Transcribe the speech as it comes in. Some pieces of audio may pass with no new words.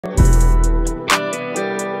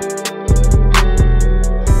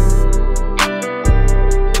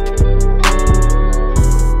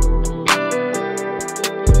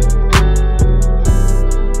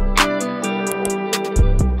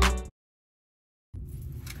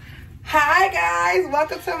Hi guys,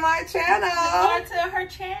 welcome to my channel. Welcome to her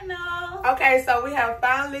channel. Okay, so we have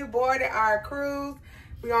finally boarded our cruise.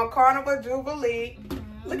 We on Carnival Jubilee.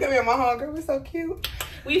 Look at me and my homegirl, we're so cute.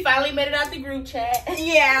 We finally made it out the group chat.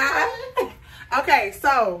 Yeah. Okay,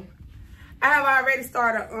 so I have already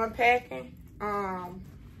started unpacking.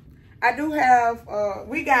 I do have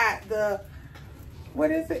we got the,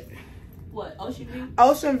 what is it? What, Ocean View?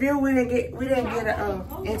 Ocean View. We didn't get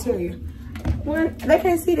an interior. Well, they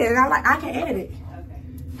can't see that, and I can edit it. Okay.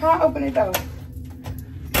 How I open it though?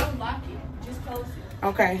 Don't lock it. Just close it.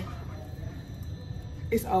 Okay.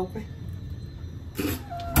 It's open.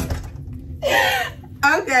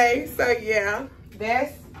 Okay, so yeah,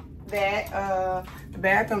 that's that. The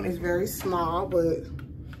bathroom is very small, but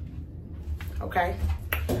okay.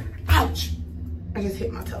 Ouch! I just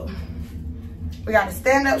hit my toe. We got a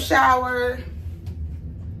stand-up shower.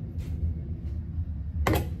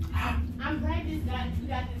 I'm glad you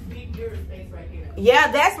got this big mirror space right here.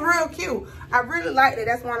 Yeah, that's real cute. I really like it.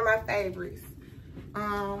 That's one of my favorites.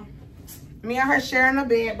 Me and her sharing a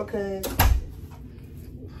bed because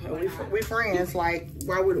we friends. Like,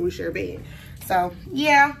 why wouldn't we share a bed? So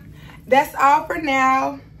yeah, that's all for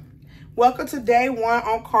now. Welcome to day 1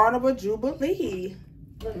 on Carnival Jubilee.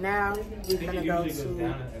 Now we're gonna go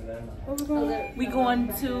to. Where we going? We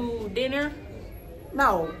going to dinner?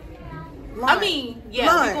 No. Lunch. I mean, yeah,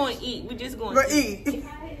 Lunch. we're going to eat. We're just going Go to eat.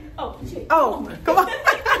 Oh, shit. Oh, come on. I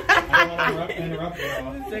don't want to interrupt you.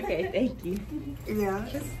 It's okay, thank you. Yeah.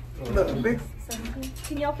 Look, big.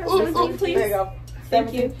 Can y'all press Ooh, 17, please? There you go.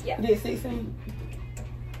 Thank you. 17? You did 16?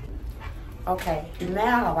 Okay,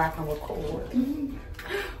 now I can record.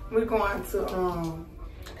 We're going to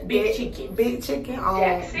Big Chicken. Big Chicken on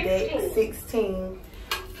deck 16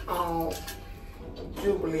 on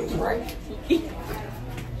Jubilee, right?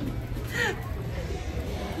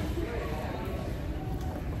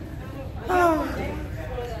 Oh,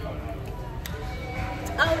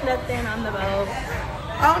 nothing on the boat.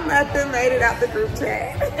 Oh, nothing. Made it out the group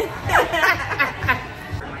chat.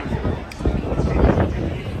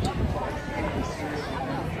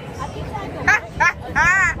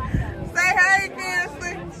 Say hey,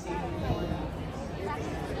 Kinsley.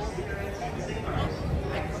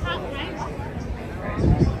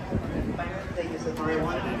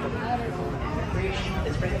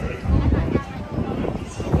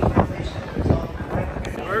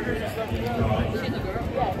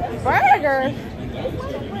 Burgers?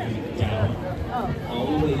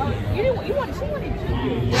 She wanted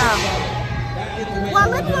chicken. Yeah. Well,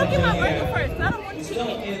 let's go get my burger first. I don't want chicken.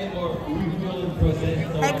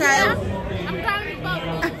 Hey, Kyle. I'm trying to vote.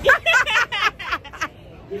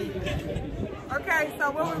 Okay, so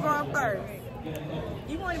where we going first?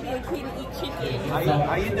 You want to be a kid and eat chicken.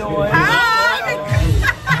 How you doing? Hi.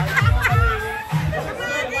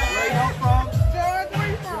 Where you from? George, where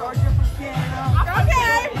you from? Georgia from Canada.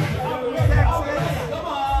 Okay. Texas.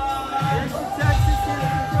 Here's from Texas. Here's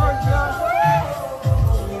from Georgia.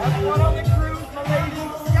 Everyone on the cruise, my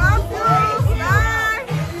ladies. Y'all cruise. Bye.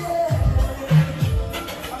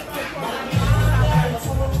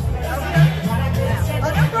 Oh,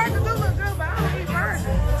 them burgers do look good, but I don't eat burgers.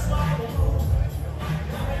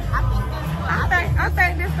 I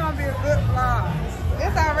think this gonna be a good vlog.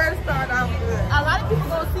 This already started off good. A lot of people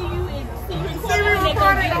gonna see you and see you See me recording.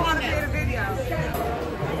 recording, don't want to see the video.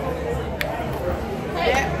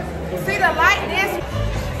 Yeah. See the light is.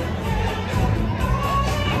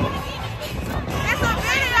 It's a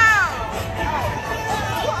video.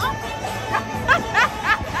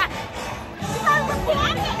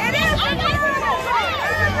 It is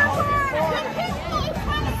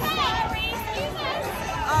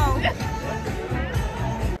Oh.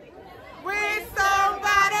 With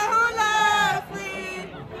somebody who loves me.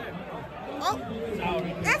 Oh,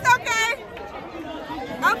 it's okay.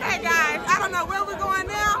 Okay, guys, I don't know where we're going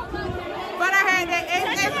now, but I had that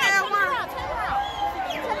XXL one.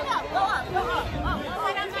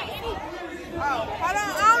 Oh, hold on,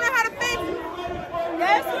 I don't know how to fix it.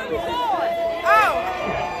 That's where we going. Oh.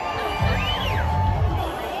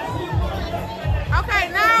 Okay,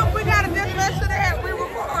 now we gotta just make sure that we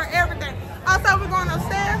record everything. Also, we're going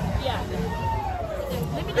upstairs. Yeah.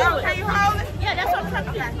 Let me do Oh, it. can you hold it? Yeah, that's what I'm trying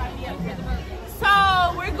to do. So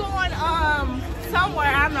we're going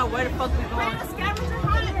somewhere. I don't know where the fuck we're going.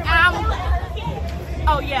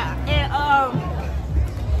 Oh yeah, and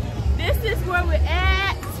this is where we're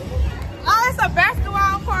at. Oh, it's a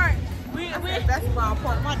basketball court. We Basketball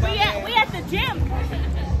court. at the gym.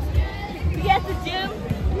 We at the gym.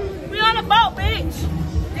 We on a boat, bitch.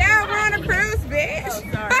 Yeah, we're on a cruise, bitch. Oh,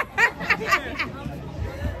 sorry.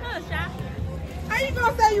 Huh, Shy? How you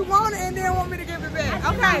gonna say you want it and then want me to give it back?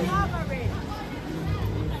 Okay.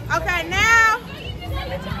 Okay, now.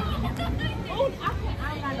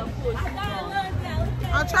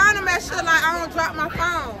 I'm trying to make sure like I don't drop my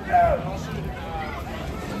phone.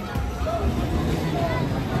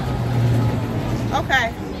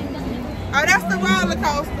 Okay. Oh, that's the roller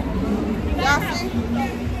coaster. Y'all see?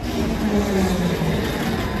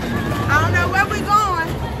 I don't know where we're going,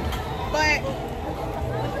 but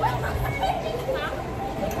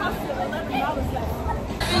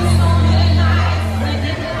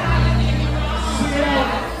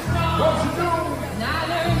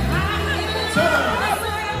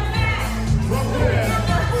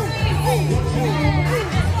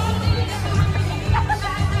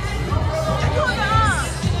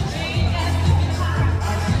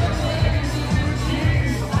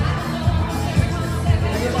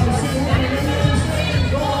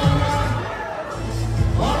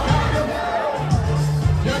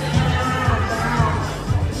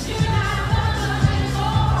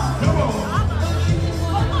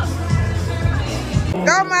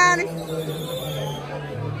go, Monty.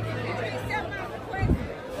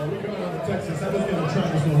 Texas. I was gonna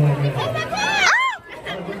try this one right now. I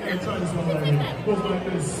was gonna try this one right now. It goes like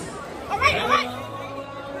this. All right.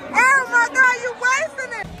 Oh my God, you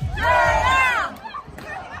wasting it.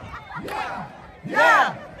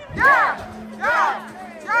 Yeah.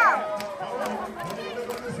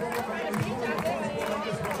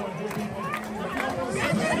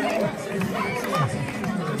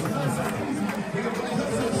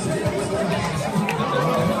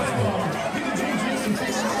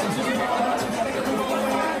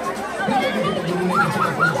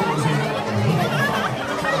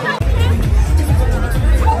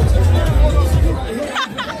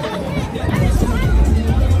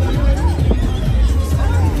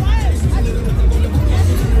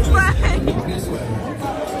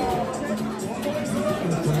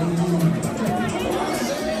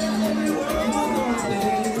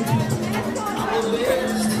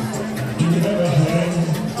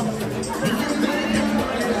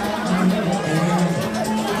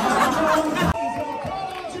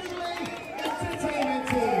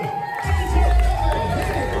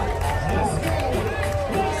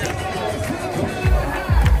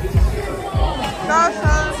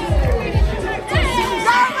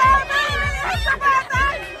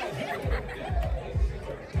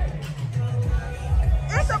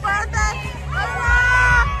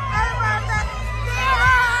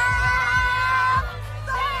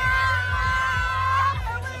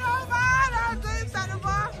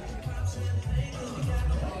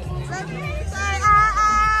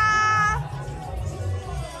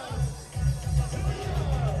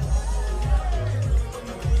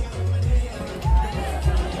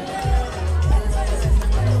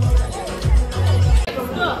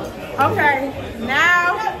 Okay,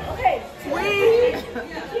 now we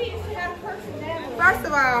first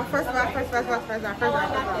of all,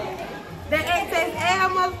 the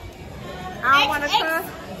XXL, I don't want to cuss.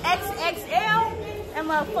 XXL and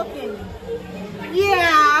motherfucking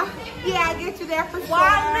Yeah, I get you there for sure.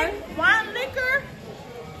 wine liquor.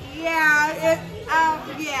 Yeah,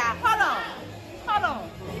 yeah. Hold on. Hold on.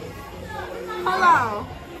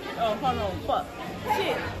 Oh, hold on. Fuck.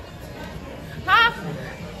 Shit. Huh?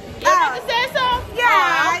 You nigga said so? Yeah,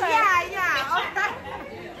 Oh, okay. yeah. Okay.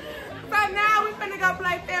 So now we finna go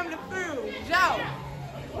play Family Feud. Joe,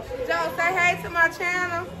 say hey to my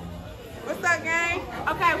channel. What's up, gang?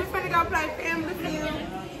 Okay, we finna go play Family Feud.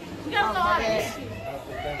 We gotta go audition.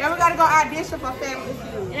 Yeah, we gotta go audition for Family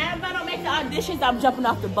Feud. And if I don't make the auditions, I'm jumping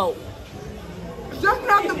off the boat. Jumping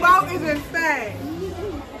off the boat is insane.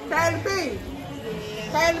 Taylor P.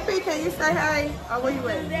 Taylor P, can you say hey? Oh, where you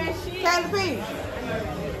at? Taylor P.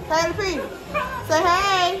 Taylor P. Say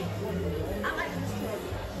hey.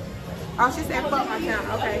 Oh, she said fuck my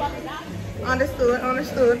channel. Okay. Understood.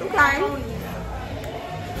 Okay.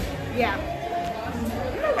 Yeah.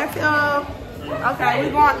 That's okay,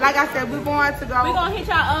 we're going, like I said, we're going to go. We're going to hit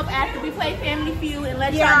y'all up after we play Family Feud and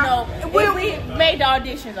let y'all know if we made the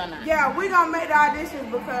auditions or not. Yeah, we're going to make the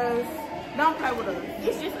auditions because don't play with us.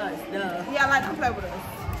 It's just us, duh. Yeah, like, don't play with us.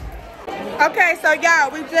 Okay, so y'all,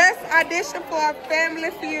 we just auditioned for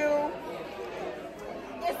Family Feud.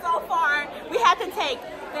 And so far, we had to take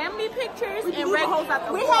family pictures and we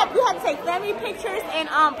had to take family pictures and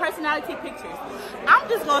personality pictures. I'm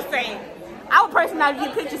just going to say, our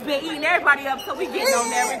personality pictures been eating everybody up, so we getting on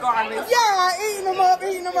there regardless. Yeah, eating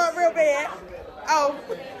them up real bad. Oh.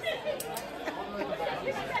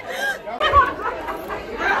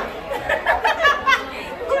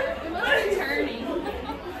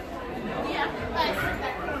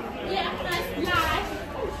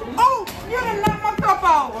 Oh, you done knocked my cup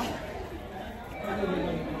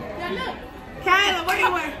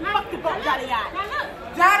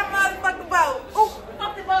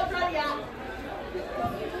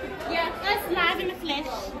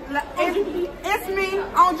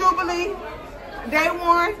Carnival Jubilee. Day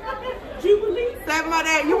 1. Jubilee. 7 more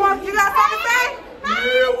days. You got something to say?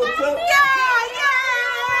 Yeah, what's up?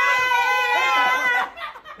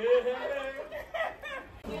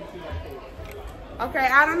 Okay,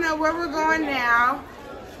 I don't know where we're going now,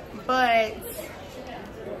 but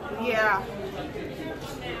yeah.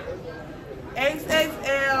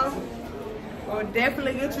 XXL will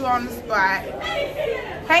definitely get you on the spot.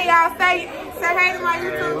 Hey y'all, say hey to my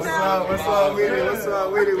YouTube channel. What's up with it? What's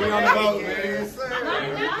up with it? We on the boat, man.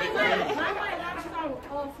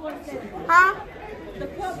 Huh? We're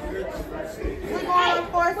going on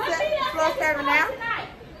floor 7 now.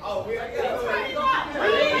 Oh, we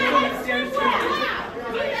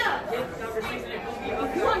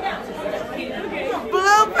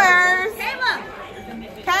Bloopers.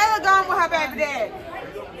 Kayla going with her baby dad.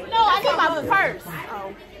 No, I got my purse.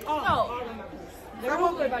 No. They're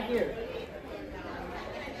all the way back here.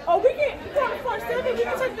 Oh, we can go to floor 7. We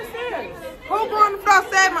can take the stairs. Who going to floor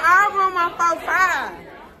 7? Our room on floor 5.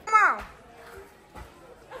 Come on.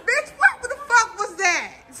 Bitch, what the fuck was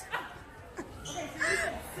that?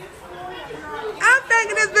 I'm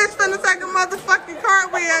thinking this bitch finna take a motherfucking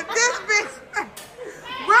cartwheel. This bitch.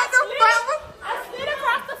 What the fuck? I slid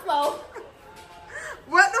across the floor.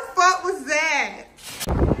 What the fuck was that?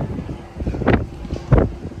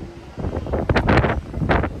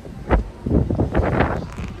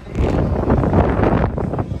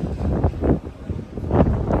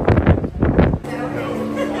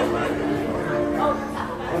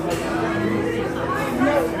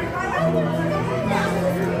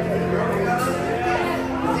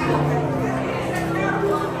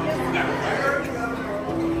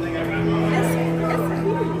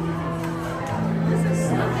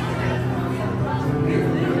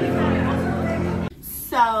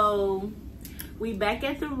 So we back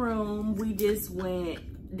at the room. We just went,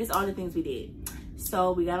 just all the things we did.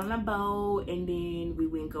 So we got on a boat and then we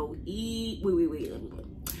went go eat. We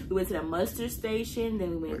went to the mustard station,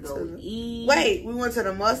 then we went go eat. Wait, we went to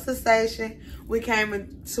the mustard station. We came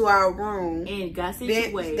into our room and got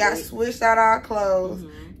situated. Then got switched out our clothes.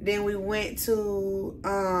 Then we went to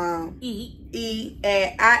eat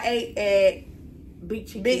at I ate at Big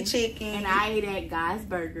Chicken. And I ate at Guy's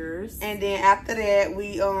Burgers. And then after that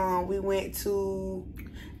we went to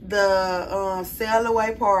the sail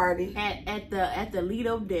away party at the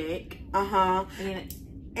Lido deck.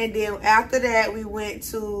 And then after that we went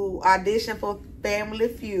to audition for Family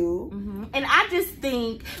Feud. And I just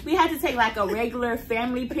think we had to take like a regular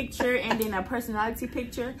family picture and then a personality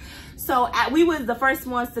picture. So we was the first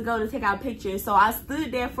ones to go to take our pictures. So I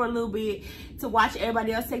stood there for a little bit to watch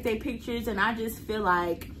everybody else take their pictures. And I just feel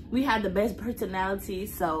like we had the best personality.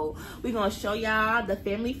 So we're going to show y'all the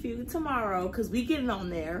Family Feud tomorrow because we getting on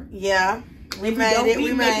there. Yeah. We made it.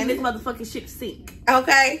 We making made this motherfucking ship sink.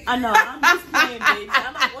 Okay. I know. I'm just playing, bitch. I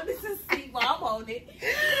don't want it to sink while I'm on it.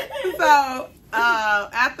 So,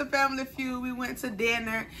 after Family Feud, we went to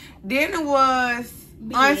dinner. Dinner was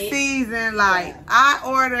unseasoned. Like, I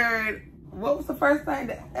ordered, what was the first thing?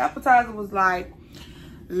 The appetizer was like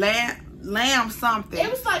lamb something.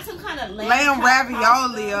 It was like some kind of lamb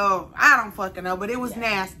ravioli or I don't fucking know, but it was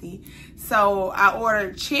nasty. So I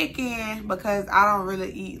ordered chicken because I don't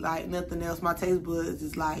really eat like nothing else. My taste buds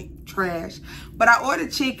is like trash. But I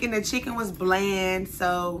ordered chicken. The chicken was bland,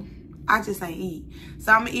 so I just ain't eat.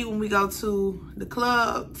 So I'm gonna eat when we go to the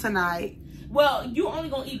club tonight. Well, you only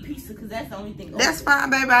gonna eat pizza because that's the only thing. That's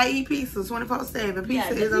fine, baby. I eat pizza 24/7.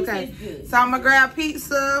 Pizza is okay. Pizza is good. So I'm gonna grab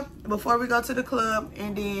pizza before we go to the club,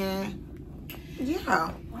 and then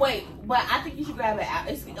yeah. Wait, but I think you should grab it out.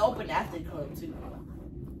 It's open after the club too.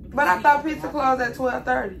 But I thought pizza closed at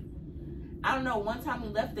 12:30. I don't know. One time we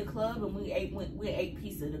left the club and we ate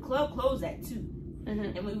pizza. The club closed at 2,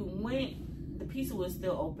 and when we went, the pizza was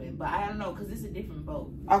still open. But I don't know because it's a different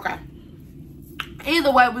boat. Okay.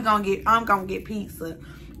 Either way, I'm gonna get pizza,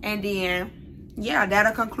 and then yeah,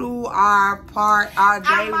 that'll conclude our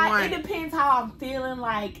day 1. It depends how I'm feeling.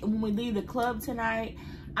 Like when we leave the club tonight,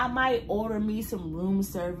 I might order me some room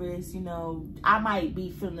service. You know, I might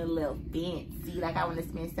be feeling a little fancy, like I want to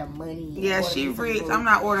spend some money. Yeah, she rich. I'm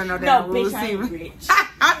not ordering no damn room service. No, bitch, I ain't rich.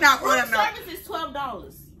 I'm not ordering room service is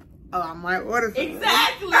 $12. Oh, I might order some.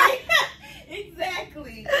 Exactly.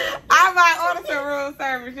 Exactly. I might order some room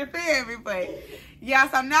service. You feel me? But yeah,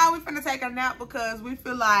 so now we finna take a nap because we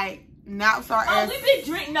feel like naps are. Oh, we been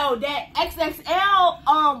drinking that XXL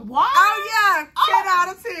water. Oh yeah, 10 out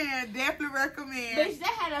of 10. Definitely recommend. Bitch, that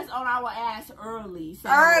had us on our ass early. So.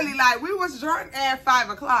 Early, like we was drunk at 5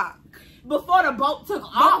 o'clock. Before the boat took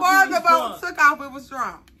off. Before the boat took off, we was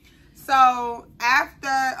drunk. So so after,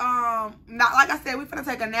 not like I said, we finna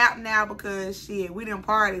take a nap now because shit, we didn't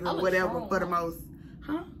party or whatever strong, for the most.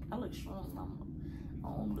 Huh? I look strong,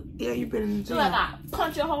 mama. Yeah, you been in the gym. Like I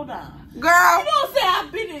punch your hold down. Girl. You don't say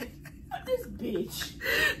I've been in this bitch.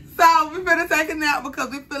 So we finna take a nap because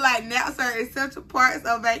we feel like naps are essential parts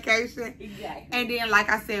of vacation. Exactly. And then, like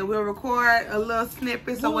I said, we'll record a little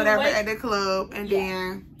snippets or whatever at the club. And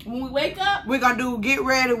then when we wake up, we're gonna do get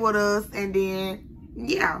ready with us. And then,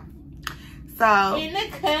 yeah. So in the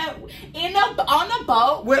cup, on the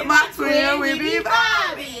boat with my twin, we be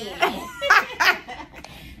vibing.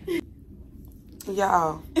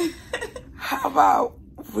 Y'all, how about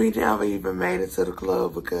we never even made it to the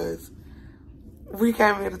club because we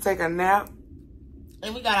came here to take a nap.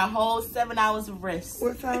 And we got a whole 7 hours of rest.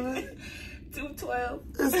 What time is it? 2:12.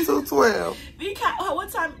 It's 2:12.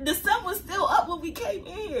 What time? The sun was still up when we came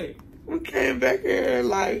in here. We came back here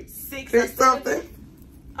like 6 something.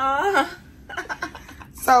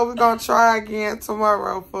 So we're gonna try again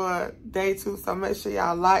tomorrow for day 2. So make sure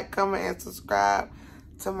y'all like, comment, and subscribe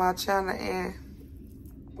to my channel and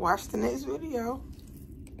watch the next video.